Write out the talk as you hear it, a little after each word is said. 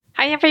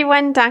Hi,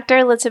 everyone. Dr.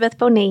 Elizabeth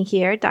Bonet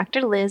here.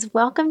 Dr. Liz,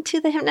 welcome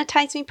to the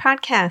Hypnotize Me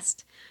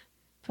podcast.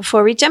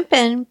 Before we jump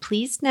in,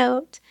 please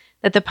note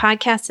that the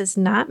podcast is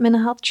not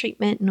mental health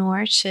treatment,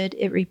 nor should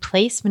it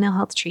replace mental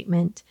health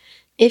treatment.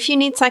 If you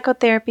need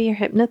psychotherapy or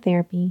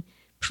hypnotherapy,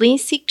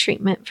 please seek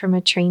treatment from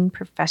a trained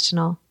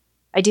professional.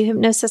 I do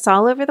hypnosis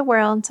all over the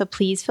world, so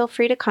please feel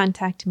free to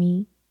contact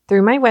me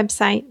through my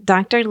website,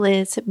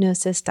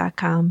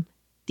 drlizhypnosis.com,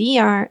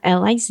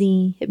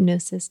 DRLIZ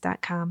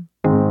hypnosis.com.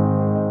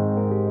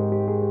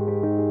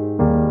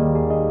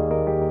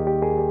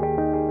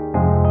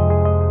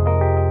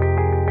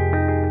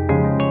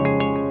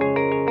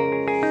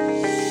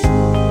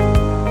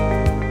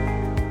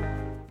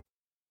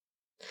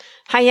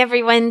 Hi,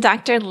 everyone.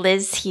 Dr.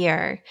 Liz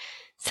here.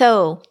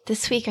 So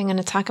this week I'm going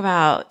to talk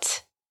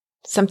about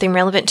something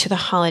relevant to the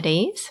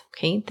holidays.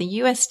 Okay, the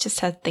U.S. just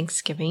had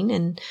Thanksgiving,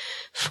 and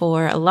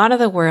for a lot of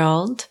the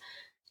world,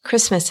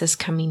 Christmas is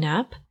coming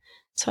up.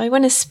 So I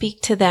want to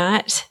speak to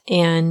that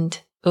and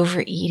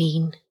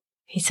overeating.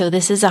 Okay, so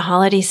this is a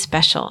holiday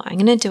special. I'm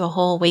going to do a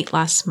whole weight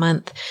loss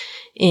month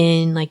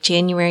in like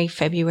January,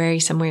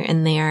 February, somewhere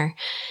in there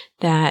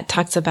that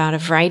talks about a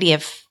variety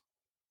of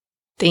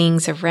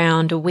things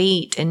around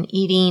weight and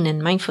eating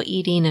and mindful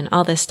eating and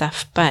all this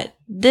stuff. But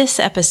this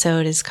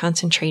episode is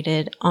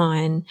concentrated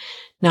on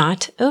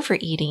not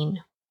overeating.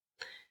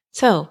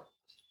 So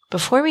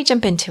before we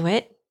jump into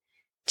it,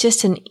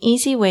 just an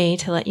easy way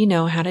to let you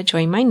know how to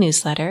join my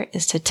newsletter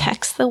is to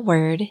text the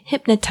word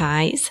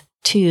hypnotize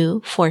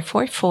to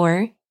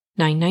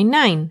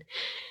 444-999.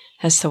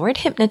 That's the word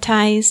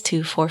hypnotize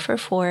to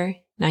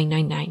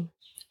 444-999.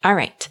 All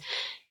right.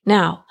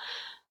 Now,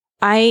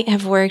 I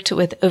have worked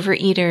with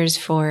overeaters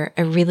for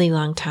a really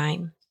long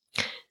time.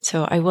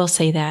 So I will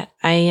say that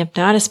I am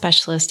not a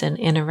specialist in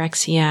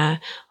anorexia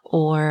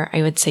or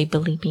I would say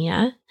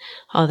bulimia,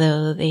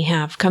 although they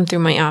have come through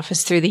my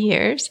office through the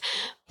years.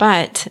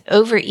 But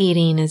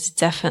overeating is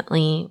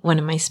definitely one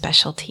of my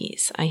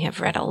specialties. I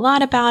have read a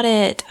lot about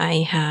it. I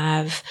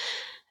have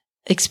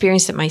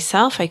experienced it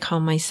myself. I call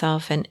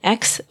myself an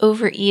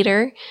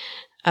ex-overeater.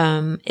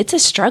 It's a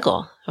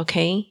struggle,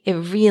 okay? It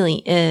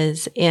really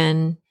is.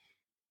 And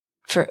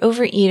for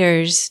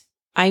overeaters,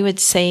 I would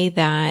say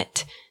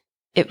that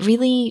it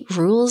really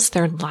rules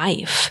their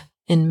life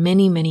in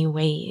many, many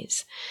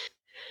ways.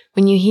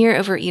 When you hear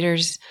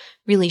overeaters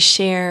really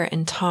share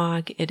and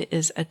talk, it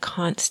is a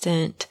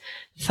constant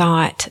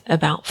thought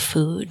about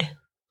food.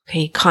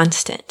 Okay,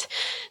 constant.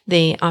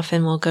 They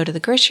often will go to the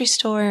grocery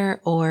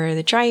store or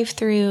the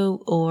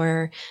drive-through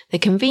or the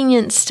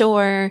convenience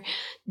store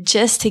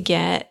just to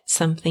get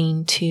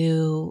something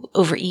to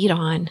overeat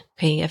on,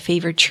 okay, a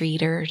favorite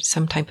treat or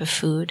some type of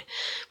food,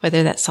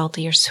 whether that's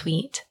salty or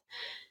sweet.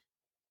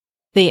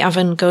 They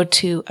often go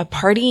to a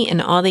party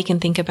and all they can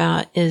think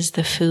about is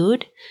the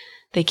food.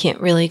 They can't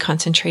really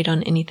concentrate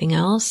on anything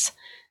else.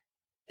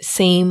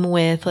 Same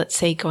with, let's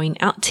say, going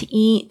out to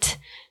eat.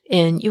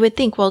 And you would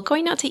think, well,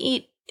 going out to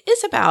eat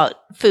is about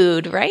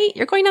food, right?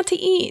 You're going out to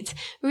eat.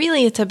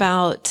 Really, it's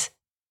about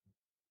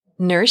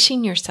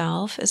nourishing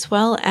yourself as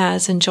well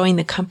as enjoying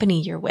the company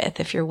you're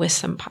with if you're with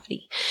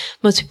somebody.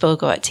 Most people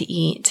go out to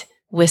eat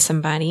with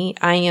somebody.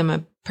 I am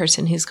a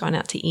person who's gone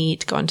out to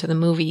eat, gone to the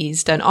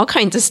movies, done all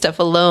kinds of stuff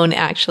alone,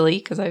 actually,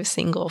 because I was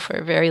single for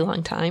a very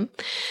long time.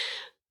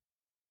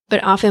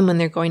 But often when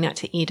they're going out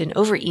to eat, an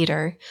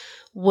overeater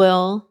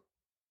will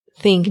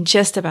think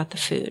just about the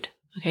food.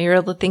 Okay, you're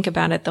able to think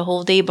about it the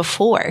whole day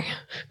before,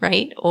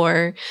 right?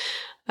 Or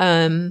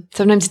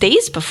sometimes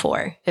days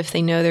before, if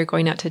they know they're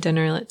going out to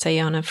dinner, let's say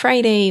on a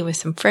Friday with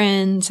some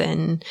friends.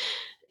 And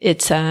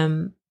it's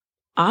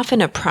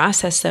often a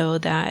process, though,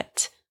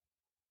 that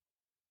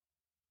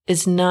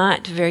is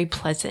not very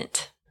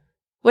pleasant.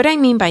 What I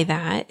mean by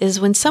that is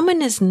when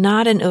someone is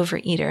not an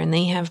overeater and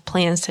they have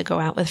plans to go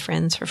out with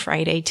friends for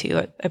Friday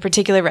to a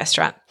particular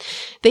restaurant,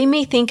 they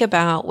may think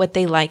about what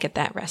they like at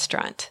that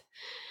restaurant.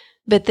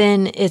 But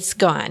then it's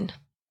gone,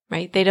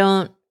 right? They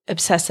don't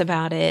obsess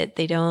about it.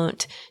 They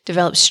don't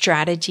develop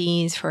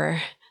strategies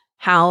for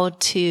how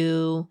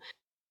to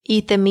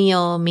eat the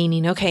meal,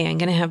 meaning, okay, I'm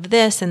going to have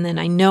this, and then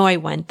I know I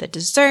want the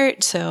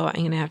dessert, so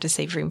I'm going to have to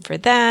save room for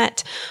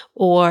that.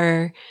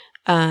 Or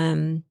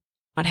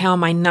how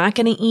am I not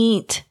going to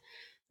eat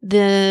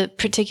the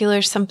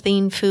particular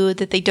something food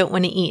that they don't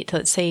want to eat?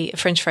 Let's say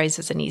French fries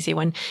is an easy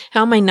one.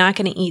 How am I not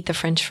going to eat the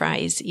French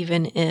fries,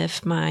 even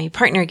if my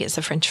partner gets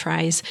the French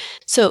fries?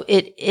 So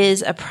it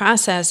is a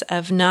process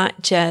of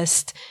not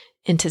just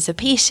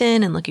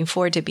anticipation and looking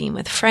forward to being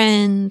with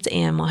friends,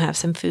 and we'll have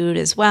some food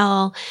as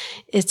well.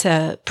 It's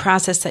a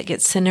process that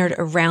gets centered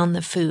around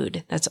the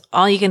food. That's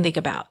all you can think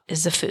about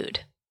is the food.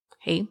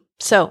 Okay.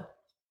 So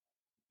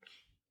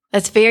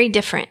that's very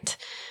different.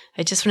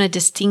 I just want to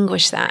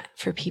distinguish that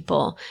for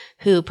people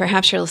who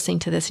perhaps you're listening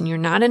to this and you're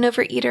not an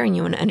overeater and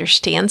you want to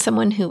understand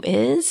someone who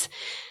is,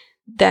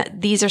 that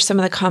these are some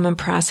of the common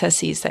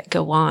processes that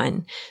go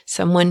on.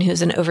 Someone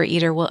who's an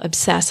overeater will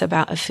obsess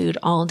about a food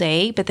all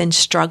day, but then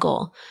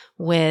struggle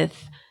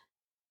with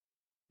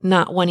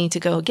not wanting to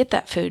go get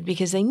that food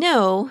because they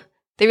know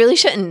They really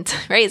shouldn't,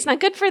 right? It's not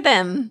good for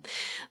them.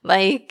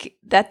 Like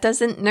that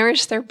doesn't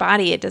nourish their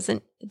body. It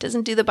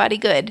doesn't do the body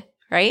good,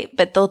 right?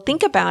 But they'll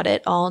think about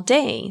it all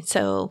day.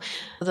 So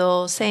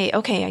they'll say,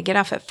 okay, I get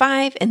off at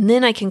 5 and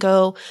then I can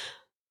go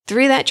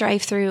through that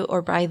drive-through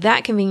or by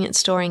that convenience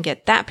store and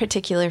get that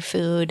particular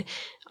food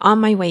on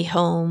my way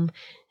home.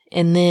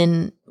 And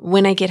then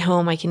when I get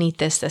home, I can eat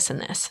this, this,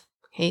 and this.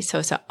 Okay. So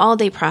it's an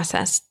all-day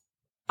process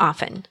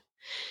often.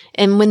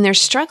 And when they're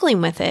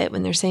struggling with it,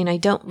 when they're saying, I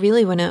don't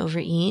really want to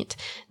overeat,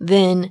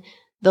 then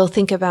they'll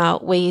think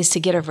about ways to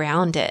get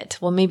around it.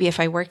 Well, maybe if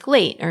I work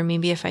late, or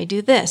maybe if I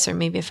do this, or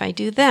maybe if I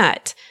do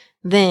that,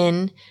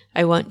 then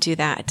I won't do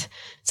that.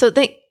 So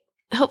that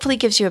hopefully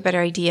gives you a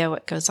better idea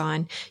what goes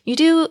on. You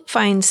do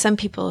find some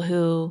people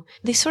who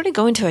they sort of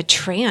go into a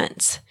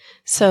trance.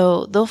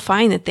 So they'll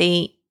find that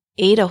they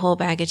ate a whole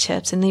bag of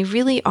chips and they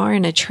really are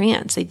in a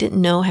trance. They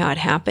didn't know how it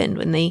happened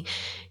when they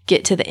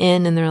get to the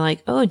end and they're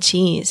like, oh,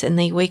 geez. And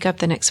they wake up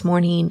the next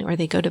morning or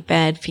they go to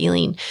bed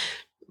feeling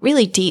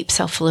really deep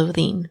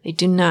self-loathing. They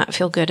do not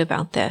feel good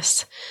about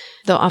this.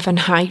 They'll often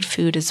hide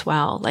food as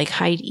well, like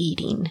hide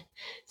eating.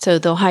 So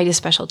they'll hide a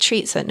special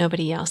treat so that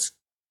nobody else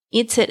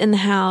eats it in the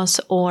house,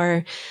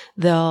 or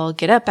they'll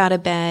get up out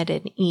of bed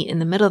and eat in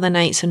the middle of the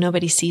night so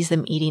nobody sees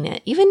them eating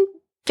it. Even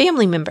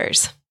family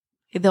members,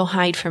 they'll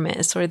hide from it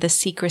as sort of the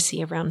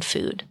secrecy around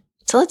food.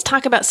 So let's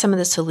talk about some of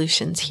the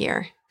solutions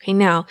here. Okay,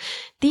 now,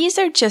 these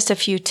are just a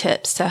few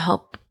tips to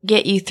help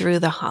get you through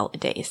the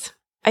holidays.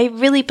 I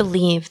really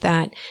believe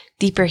that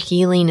deeper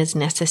healing is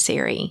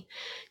necessary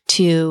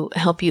to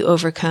help you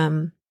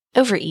overcome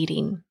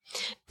overeating.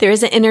 There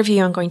is an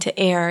interview I'm going to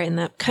air in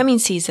the upcoming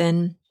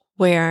season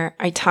where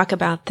I talk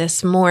about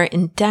this more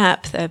in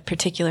depth, a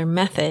particular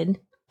method.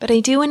 But I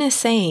do want to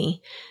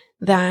say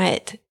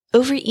that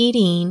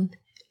overeating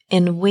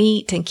and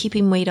weight and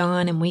keeping weight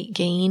on and weight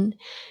gain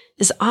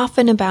is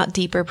often about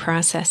deeper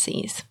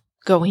processes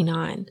going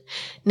on.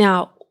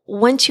 Now,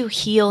 once you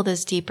heal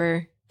those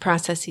deeper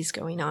processes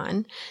going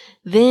on,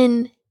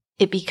 then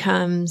it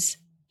becomes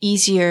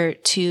easier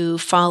to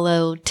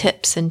follow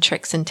tips and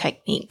tricks and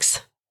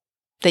techniques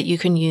that you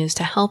can use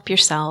to help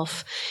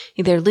yourself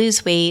either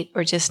lose weight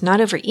or just not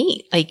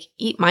overeat, like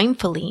eat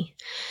mindfully.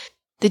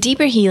 The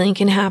deeper healing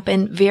can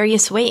happen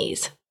various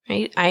ways,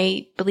 right?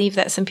 I believe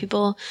that some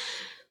people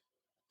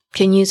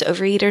can use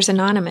Overeaters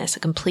Anonymous, a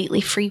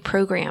completely free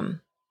program.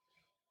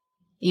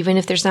 Even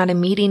if there's not a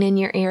meeting in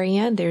your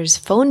area, there's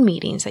phone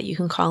meetings that you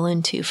can call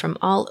into from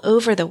all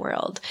over the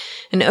world.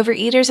 And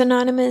Overeaters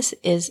Anonymous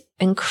is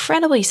an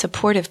incredibly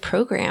supportive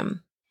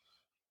program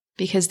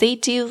because they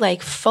do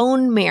like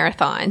phone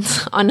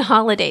marathons on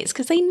holidays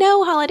because they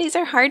know holidays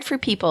are hard for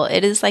people.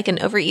 It is like an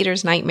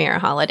overeater's nightmare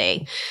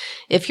holiday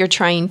if you're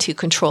trying to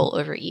control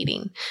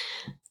overeating.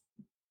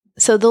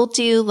 So they'll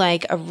do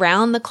like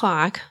around the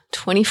clock,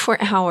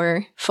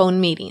 24-hour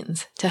phone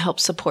meetings to help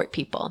support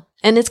people.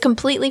 And it's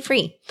completely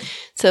free.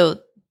 So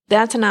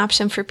that's an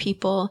option for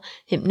people.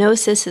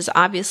 Hypnosis is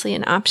obviously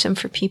an option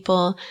for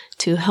people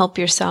to help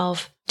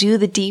yourself do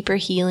the deeper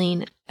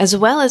healing, as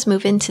well as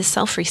move into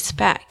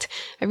self-respect.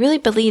 I really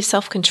believe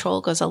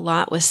self-control goes a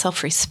lot with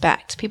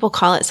self-respect. People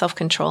call it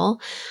self-control,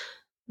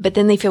 but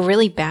then they feel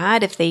really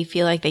bad if they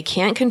feel like they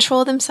can't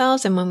control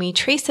themselves. And when we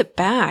trace it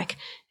back,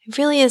 it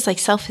really is like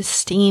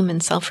self-esteem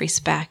and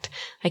self-respect.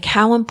 Like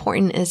how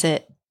important is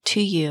it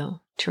to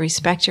you to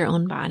respect your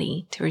own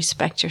body, to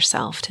respect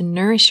yourself, to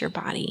nourish your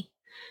body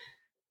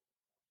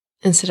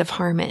instead of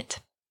harm it?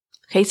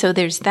 Okay, so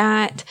there's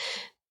that.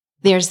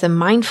 There's the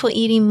mindful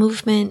eating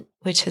movement,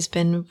 which has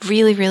been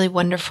really, really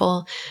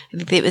wonderful. I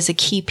think it was a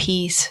key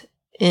piece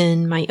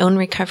in my own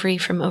recovery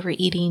from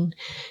overeating,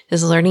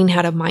 is learning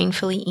how to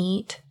mindfully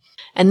eat.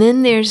 And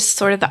then there's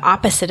sort of the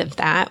opposite of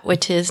that,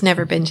 which is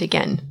Never Binge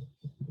Again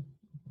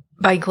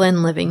by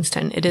Glenn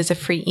Livingston. It is a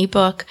free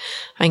ebook.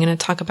 I'm going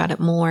to talk about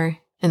it more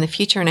in the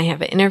future, and I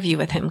have an interview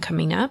with him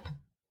coming up.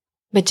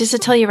 But just to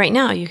tell you right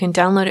now, you can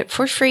download it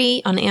for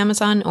free on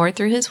Amazon or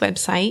through his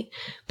website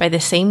by the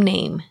same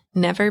name,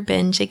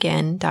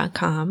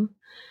 neverbingeagain.com.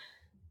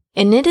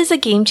 And it is a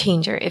game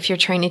changer if you're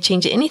trying to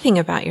change anything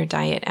about your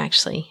diet,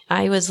 actually.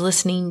 I was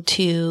listening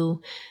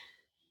to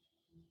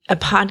a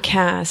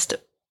podcast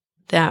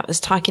that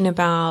was talking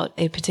about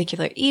a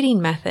particular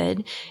eating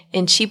method,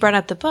 and she brought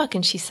up the book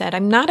and she said,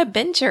 I'm not a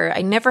binger.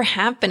 I never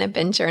have been a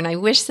binger, and I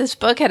wish this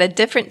book had a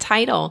different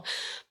title.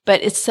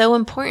 But it's so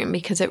important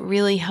because it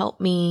really helped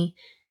me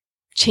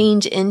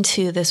change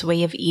into this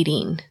way of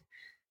eating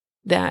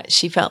that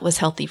she felt was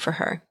healthy for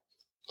her.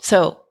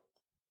 So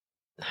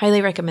highly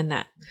recommend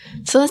that.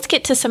 So let's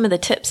get to some of the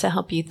tips to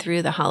help you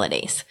through the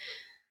holidays.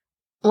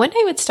 One,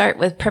 I would start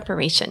with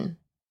preparation.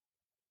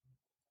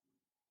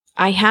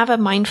 I have a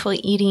mindful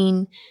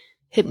eating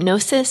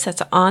hypnosis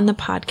that's on the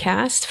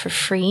podcast for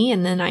free.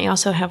 And then I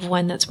also have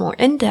one that's more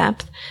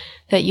in-depth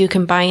that you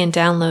can buy and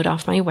download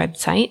off my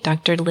website,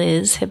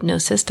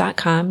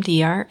 drlizhypnosis.com,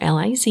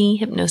 DRLIZ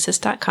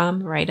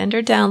hypnosis.com, right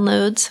under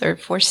downloads or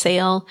for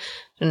sale.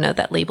 I don't know,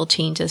 that label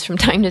changes from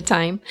time to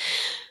time,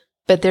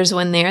 but there's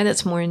one there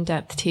that's more in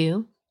depth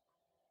too.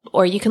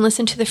 Or you can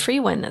listen to the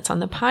free one that's on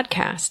the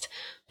podcast.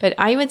 But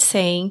I would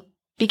say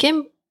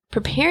begin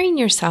preparing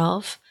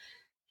yourself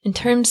in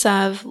terms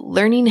of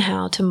learning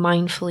how to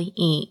mindfully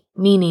eat,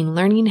 meaning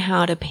learning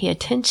how to pay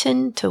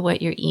attention to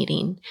what you're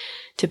eating,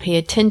 to pay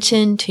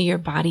attention to your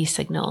body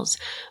signals.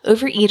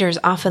 Overeaters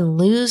often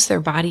lose their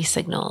body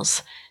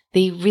signals.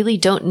 They really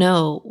don't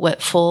know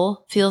what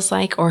full feels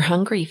like or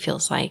hungry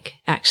feels like,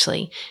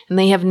 actually. And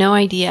they have no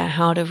idea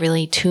how to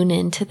really tune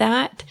into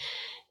that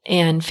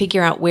and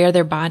figure out where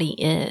their body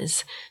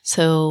is.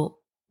 So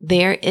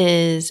there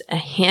is a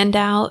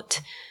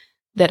handout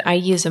that I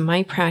use in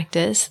my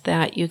practice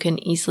that you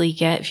can easily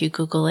get if you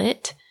Google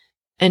it.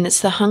 And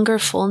it's the Hunger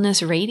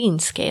Fullness Rating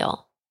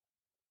Scale.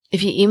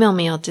 If you email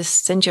me, I'll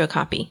just send you a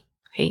copy.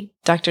 Okay,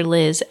 Dr.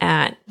 Liz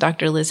at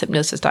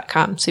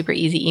drlizhypnosis.com. Super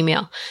easy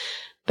email.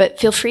 But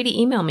feel free to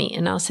email me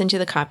and I'll send you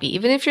the copy.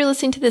 Even if you're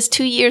listening to this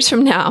 2 years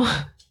from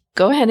now,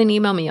 go ahead and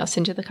email me. I'll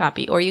send you the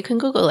copy. Or you can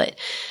Google it.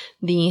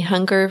 The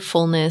Hunger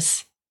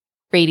Fullness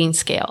Rating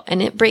Scale.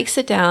 And it breaks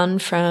it down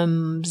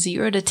from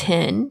 0 to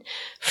 10,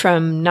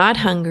 from not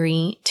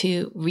hungry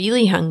to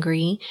really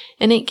hungry.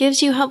 And it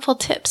gives you helpful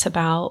tips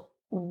about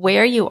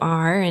where you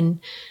are and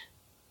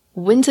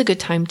when's a good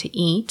time to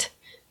eat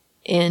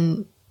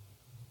and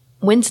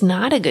when's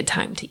not a good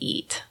time to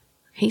eat.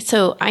 Okay,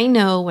 so I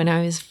know when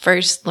I was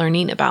first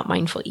learning about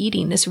mindful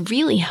eating, this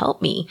really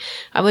helped me.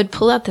 I would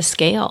pull out the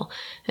scale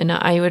and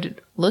I would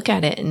look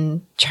at it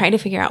and try to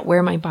figure out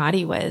where my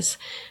body was.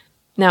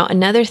 Now,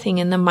 another thing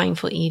in the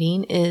mindful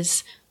eating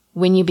is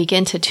when you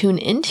begin to tune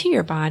into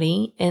your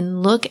body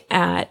and look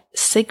at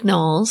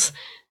signals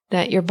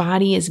that your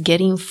body is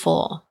getting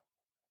full,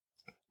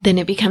 then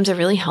it becomes a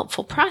really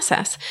helpful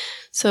process.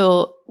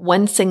 So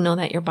one signal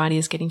that your body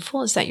is getting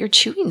full is that you're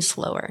chewing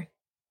slower.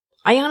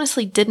 I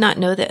honestly did not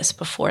know this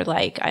before,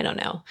 5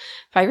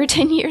 or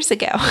 10 years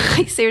ago.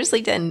 I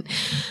seriously didn't.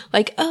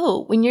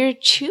 When your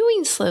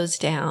chewing slows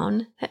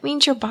down, that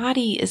means your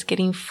body is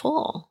getting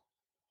full.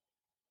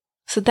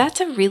 So that's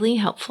a really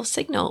helpful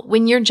signal.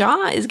 When your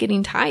jaw is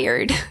getting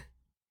tired,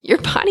 your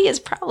body is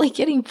probably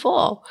getting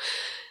full.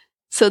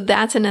 So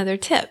that's another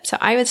tip. So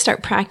I would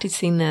start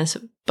practicing this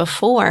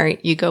before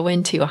you go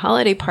into a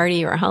holiday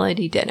party or a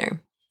holiday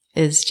dinner,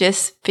 is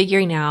just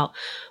figuring out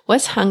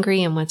what's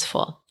hungry and what's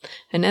full.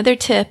 Another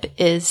tip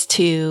is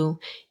to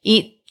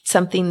eat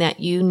something that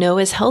you know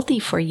is healthy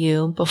for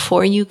you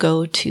before you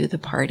go to the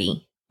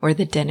party or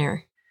the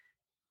dinner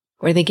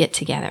or the get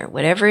together,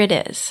 whatever it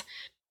is.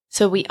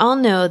 So we all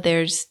know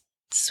there's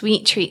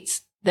sweet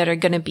treats that are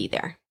going to be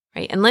there,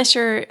 right? Unless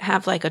you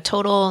have a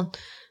total,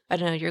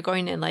 you're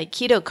going to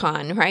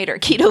KetoCon, right? Or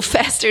Keto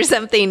Fest or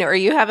something, or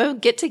you have a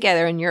get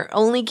together and you're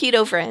only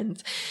keto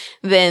friends,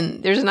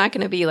 then there's not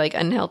going to be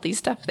unhealthy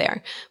stuff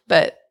there.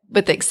 But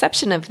with the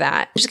exception of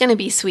that, there's going to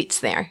be sweets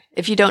there.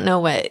 If you don't know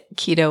what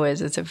keto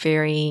is, it's a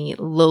very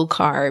low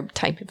carb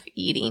type of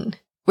eating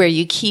where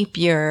you keep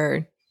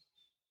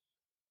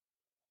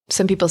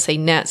some people say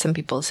net, some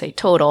people say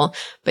total,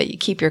 but you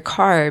keep your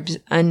carbs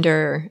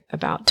under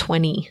about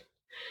 20.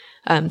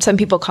 Some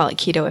people call it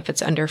keto if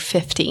it's under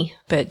 50,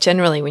 but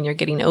generally when you're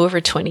getting over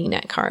 20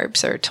 net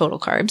carbs or total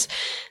carbs,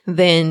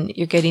 then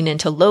you're getting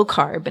into low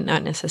carb and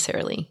not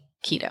necessarily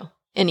keto.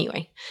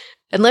 Anyway,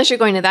 unless you're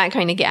going to that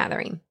kind of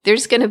gathering,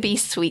 there's going to be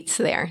sweets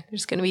there.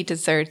 There's going to be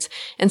desserts.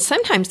 And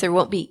sometimes there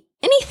won't be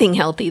anything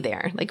healthy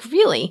there.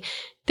 Really,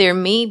 there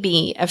may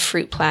be a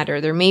fruit platter.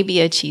 There may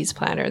be a cheese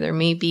platter. There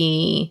may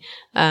be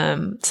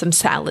some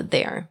salad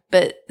there.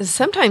 But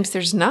sometimes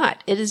there's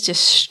not. It is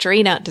just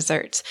straight out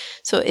desserts.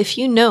 So if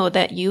you know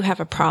that you have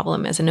a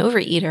problem as an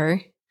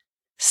overeater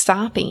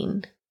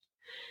stopping,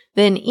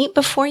 then eat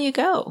before you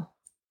go.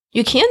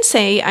 You can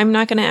say, I'm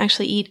not going to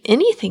actually eat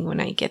anything when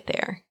I get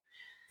there.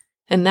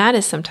 And that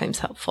is sometimes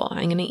helpful.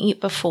 I'm going to eat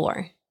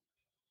before.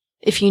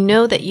 If you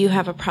know that you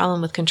have a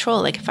problem with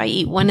control, if I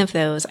eat one of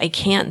those, I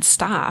can't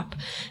stop,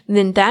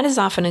 then that is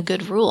often a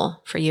good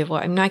rule for you.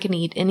 Well, I'm not going to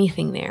eat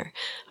anything there.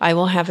 I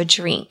will have a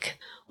drink,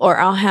 or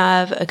I'll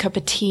have a cup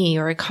of tea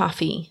or a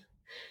coffee.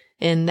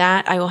 And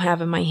that I will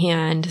have in my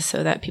hand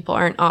so that people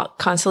aren't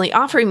constantly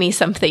offering me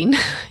something,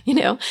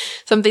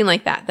 something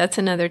like that. That's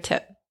another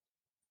tip.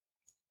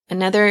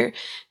 Another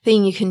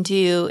thing you can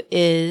do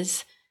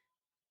is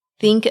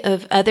think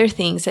of other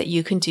things that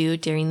you can do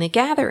during the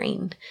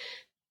gathering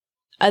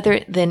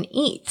other than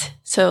eat.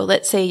 So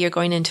let's say you're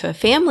going into a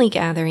family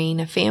gathering,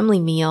 a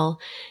family meal,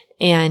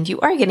 and you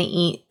are going to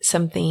eat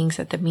some things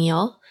at the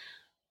meal,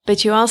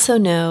 but you also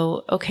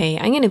know, okay,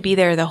 I'm going to be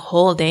there the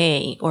whole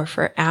day or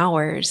for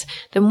hours.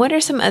 Then what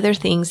are some other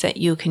things that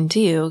you can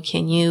do?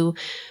 Can you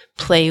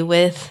play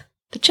with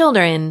the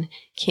children?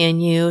 Can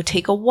you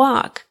take a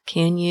walk?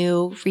 Can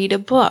you read a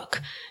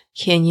book?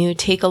 Can you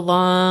take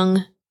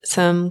along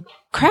some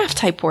craft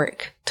type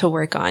work to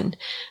work on?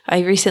 I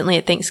recently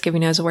at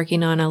Thanksgiving, I was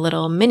working on a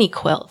little mini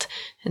quilt.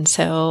 And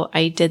so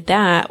I did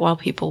that while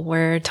people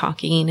were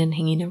talking and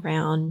hanging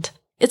around.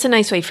 It's a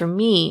nice way for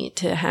me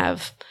to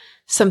have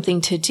something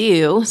to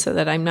do so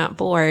that I'm not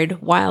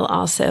bored while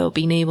also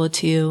being able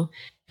to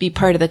be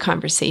part of the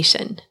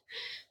conversation.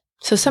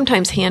 So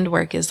sometimes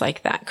handwork is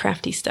like that.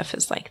 Crafty stuff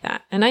is like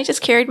that. And I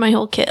just carried my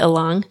whole kit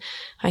along.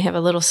 I have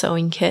a little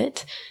sewing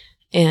kit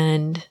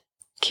and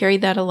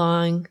carried that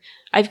along.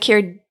 I've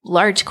carried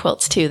large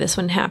quilts too. This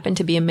one happened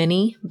to be a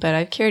mini, but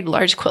I've carried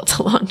large quilts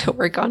along to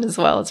work on as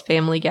well as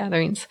family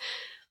gatherings.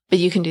 But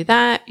you can do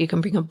that. You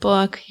can bring a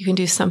book. You can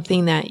do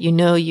something that you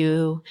know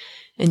you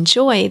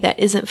enjoy that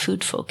isn't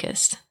food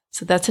focused.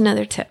 So that's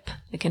another tip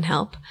that can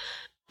help.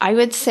 I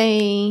would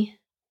say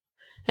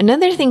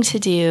another thing to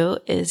do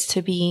is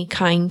to be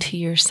kind to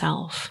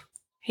yourself.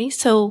 Okay,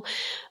 so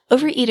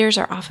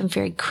overeaters are often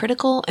very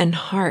critical and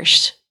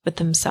harsh with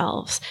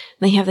themselves.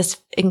 And they have this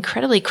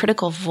incredibly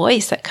critical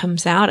voice that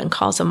comes out and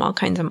calls them all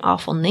kinds of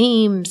awful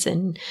names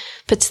and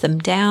puts them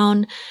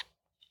down.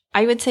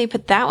 I would say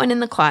put that one in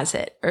the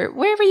closet or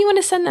wherever you want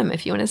to send them.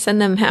 If you want to send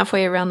them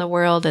halfway around the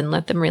world and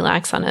let them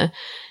relax on a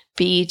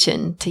beach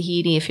in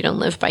Tahiti, if you don't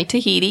live by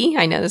Tahiti,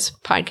 I know this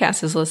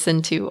podcast is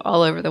listened to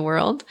all over the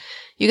world.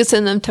 You can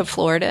send them to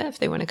Florida if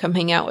they want to come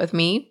hang out with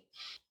me.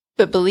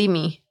 But believe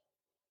me,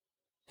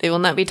 they will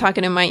not be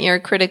talking in my ear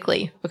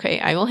critically. Okay,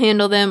 I will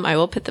handle them. I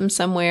will put them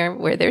somewhere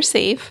where they're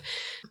safe.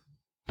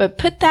 But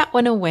put that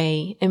one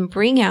away and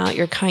bring out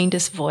your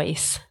kindest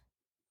voice.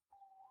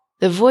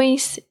 The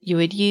voice you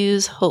would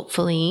use,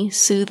 hopefully,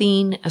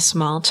 soothing a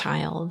small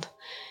child.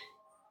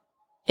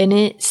 And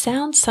it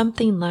sounds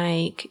something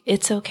like,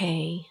 it's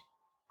okay.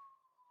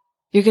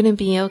 You're going to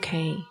be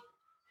okay.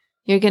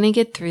 You're going to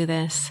get through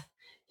this.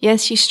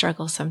 Yes, you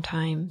struggle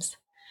sometimes,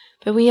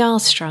 but we all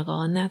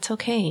struggle, and that's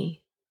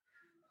okay.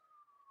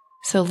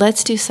 So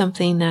let's do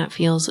something that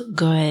feels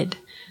good.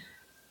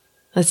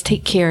 Let's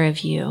take care of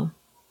you.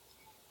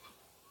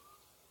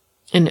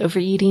 And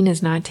overeating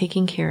is not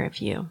taking care of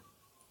you.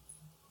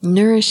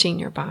 Nourishing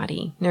your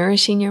body,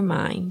 nourishing your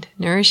mind,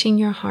 nourishing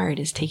your heart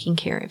is taking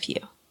care of you.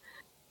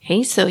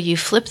 Okay, so you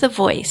flip the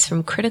voice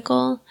from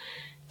critical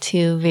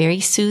to very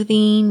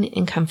soothing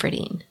and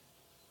comforting.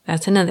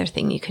 That's another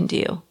thing you can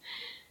do.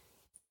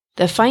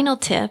 The final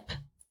tip,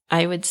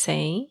 I would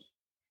say,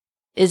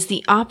 is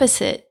the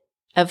opposite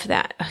of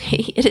that.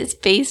 Okay, it is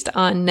based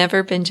on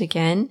Never Binge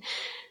Again,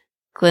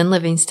 Glenn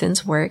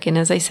Livingston's work. And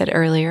as I said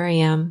earlier, I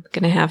am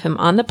going to have him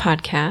on the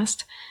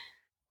podcast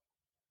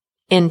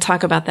and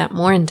talk about that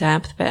more in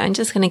depth. But I'm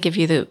just going to give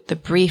you the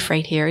brief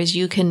right here is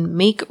you can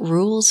make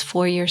rules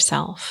for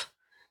yourself.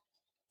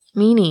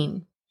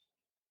 Meaning,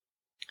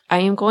 I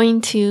am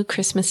going to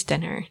Christmas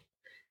dinner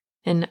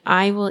and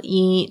I will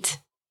eat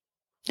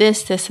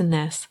this, this, and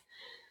this.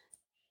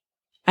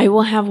 I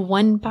will have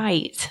one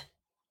bite,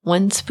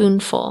 one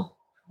spoonful,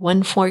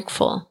 one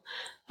forkful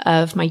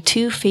of my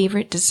 2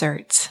 favorite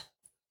desserts.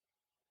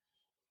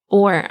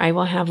 Or I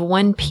will have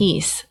one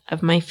piece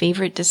of my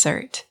favorite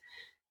dessert.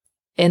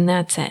 And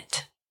that's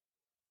it.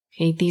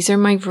 Okay, these are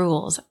my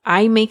rules.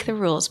 I make the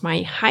rules.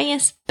 My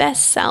highest,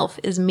 best self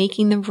is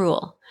making the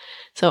rule.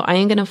 So I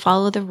am going to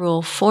follow the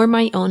rule for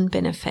my own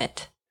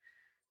benefit.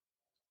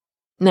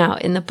 Now,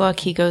 in the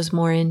book, he goes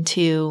more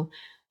into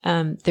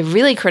the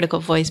really critical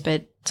voice,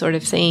 but sort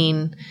of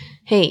saying,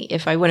 hey,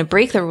 if I want to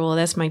break the rule,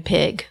 that's my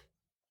pig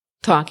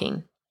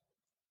talking.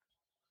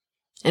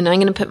 And I'm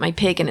going to put my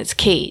pig in its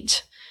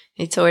cage.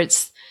 Okay, so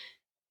it's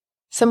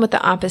somewhat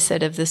the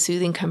opposite of the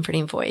soothing,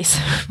 comforting voice,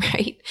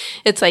 right?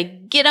 It's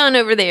like, get on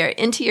over there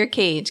into your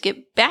cage.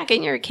 Get back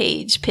in your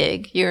cage,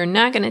 pig. You're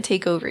not going to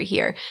take over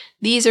here.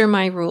 These are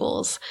my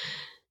rules.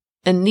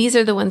 And these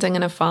are the ones I'm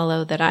going to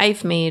follow that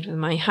I've made with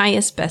my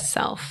highest, best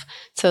self.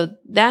 So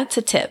that's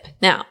a tip.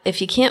 Now,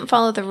 if you can't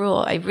follow the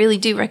rule, I really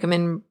do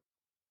recommend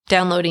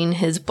downloading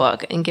his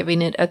book and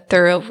giving it a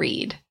thorough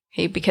read,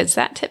 okay? Because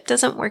that tip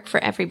doesn't work for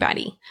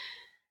everybody.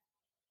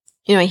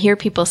 You know, I hear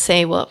people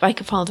say, well, if I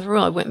could follow the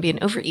rule, I wouldn't be an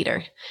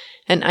overeater.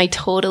 And I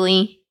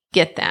totally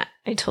get that.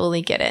 I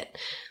totally get it.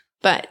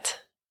 But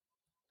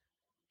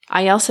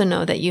I also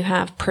know that you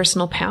have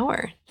personal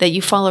power, that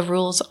you follow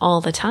rules all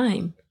the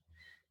time,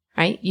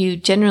 right? You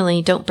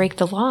generally don't break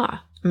the law,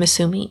 I'm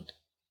assuming.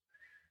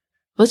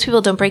 Most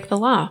people don't break the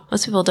law.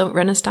 Most people don't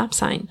run a stop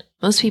sign.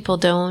 Most people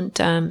don't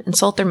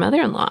insult their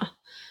mother-in-law.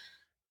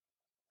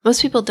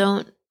 Most people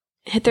don't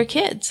hit their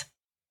kids.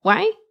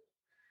 Why?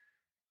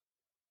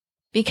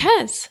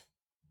 Because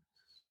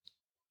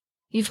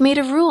you've made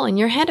a rule in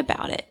your head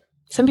about it.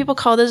 Some people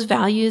call those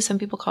values, some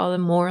people call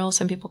them morals,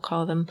 some people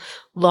call them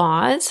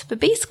laws, but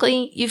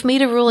basically you've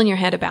made a rule in your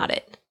head about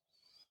it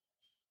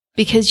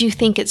because you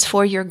think it's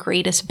for your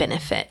greatest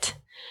benefit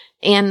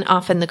and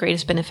often the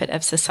greatest benefit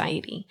of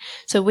society.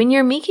 So when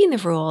you're making the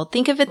rule,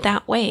 think of it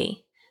that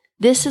way.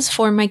 This is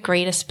for my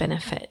greatest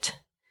benefit,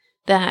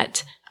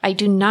 that I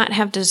do not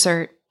have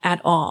dessert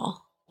at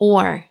all,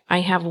 or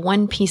I have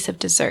one piece of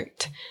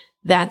dessert.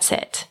 That's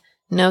it.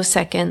 No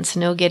seconds,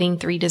 no getting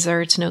 3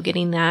 desserts, no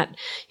getting that,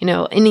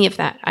 any of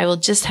that. I will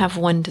just have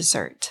one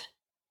dessert.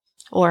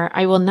 Or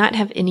I will not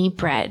have any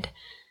bread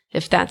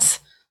if that's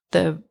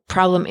the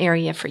problem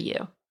area for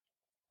you.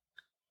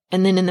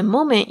 And then in the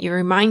moment, you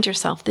remind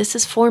yourself, this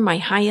is for my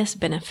highest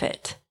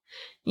benefit.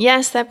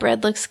 Yes, that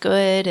bread looks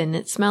good and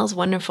it smells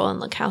wonderful and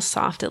look how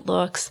soft it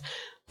looks.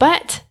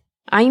 But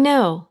I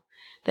know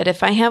that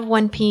if I have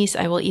one piece,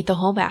 I will eat the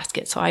whole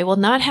basket. So I will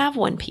not have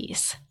one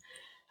piece.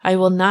 I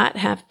will not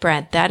have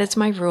bread. That is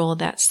my rule.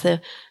 That's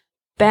the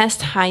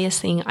best,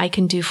 highest thing I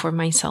can do for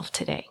myself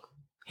today.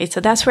 Okay, so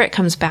that's where it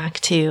comes back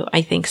to,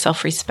 I think,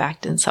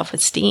 self-respect and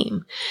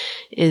self-esteem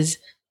is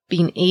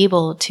being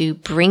able to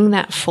bring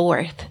that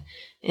forth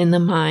in the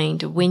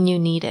mind when you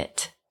need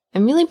it.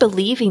 And really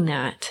believing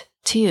that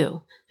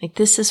too. Like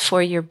this is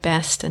for your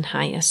best and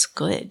highest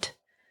good.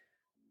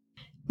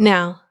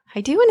 Now,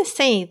 I do want to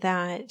say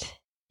that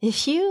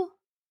if you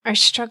are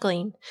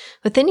struggling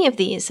with any of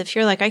these, if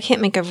you're like, I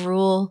can't make a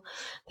rule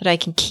that I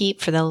can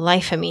keep for the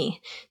life of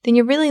me, then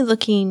you're really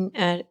looking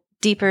at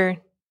deeper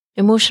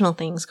emotional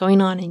things going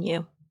on in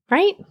you,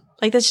 right?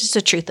 Like that's just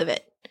the truth of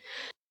it.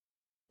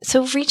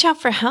 So reach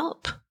out for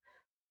help.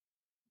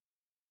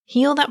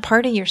 Heal that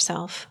part of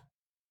yourself,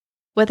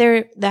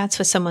 whether that's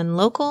with someone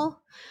local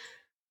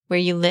where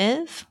you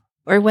live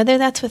or whether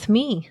that's with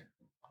me.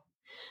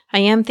 I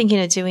am thinking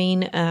of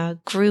doing a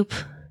group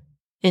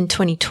in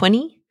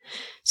 2020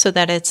 so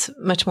that it's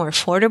much more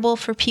affordable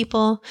for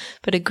people,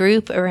 but a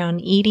group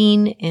around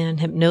eating and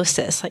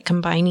hypnosis, like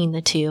combining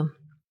the two.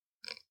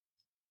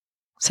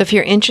 So if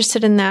you're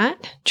interested in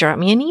that, drop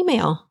me an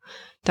email,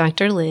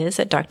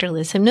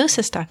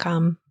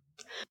 drliz@drlizhypnosis.com.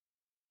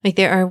 Like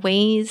there are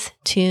ways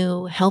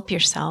to help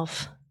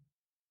yourself.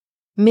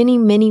 Many,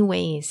 many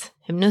ways.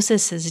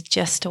 Hypnosis is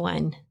just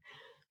one,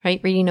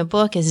 right? Reading a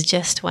book is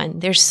just one.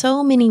 There's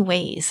so many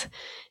ways.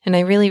 And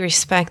I really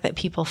respect that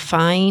people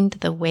find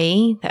the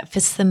way that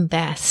fits them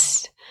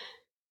best.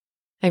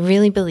 I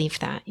really believe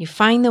that. You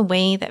find the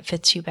way that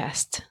fits you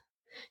best.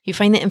 You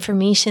find the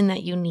information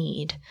that you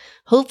need,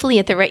 hopefully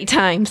at the right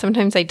time.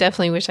 Sometimes I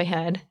definitely wish I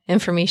had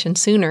information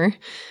sooner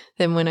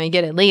than when I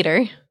get it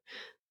later.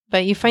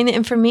 But you find the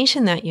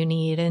information that you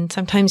need, and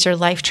sometimes your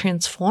life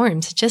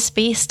transforms just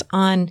based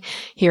on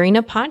hearing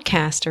a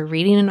podcast or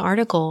reading an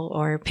article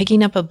or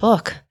picking up a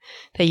book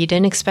that you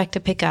didn't expect to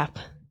pick up.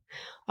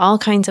 All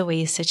kinds of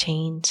ways to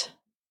change.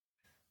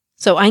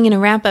 So I'm going to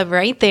wrap up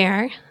right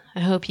there. I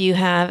hope you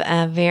have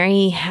a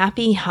very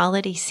happy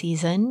holiday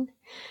season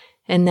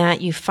and that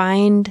you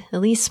find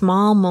at least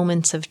small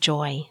moments of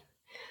joy.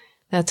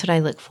 That's what I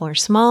look for,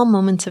 small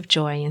moments of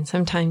joy. And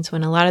sometimes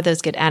when a lot of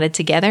those get added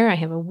together, I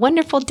have a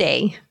wonderful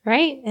day,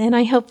 right? And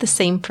I hope the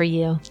same for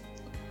you.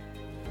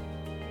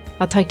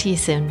 I'll talk to you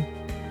soon.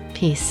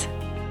 Peace.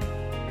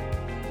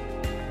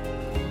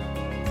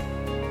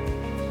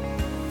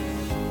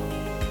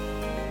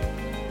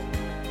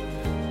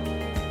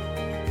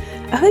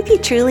 I hope you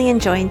truly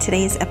enjoyed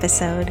today's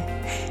episode.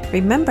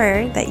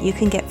 Remember that you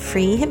can get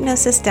free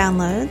hypnosis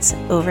downloads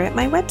over at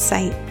my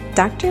website,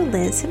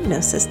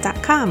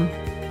 drlizhypnosis.com,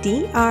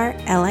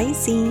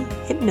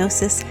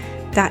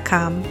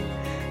 drlizhypnosis.com.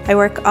 I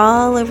work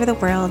all over the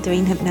world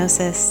doing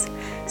hypnosis.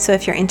 So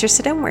if you're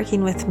interested in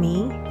working with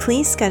me,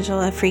 please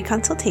schedule a free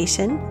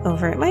consultation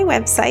over at my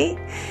website,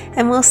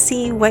 and we'll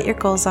see what your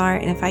goals are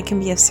and if I can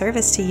be of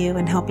service to you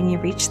in helping you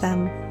reach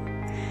them.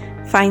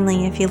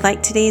 Finally, if you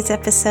liked today's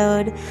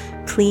episode,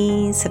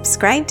 please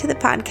subscribe to the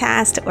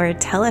podcast or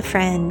tell a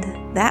friend.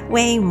 That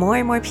way, more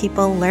and more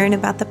people learn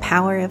about the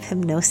power of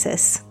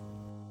hypnosis.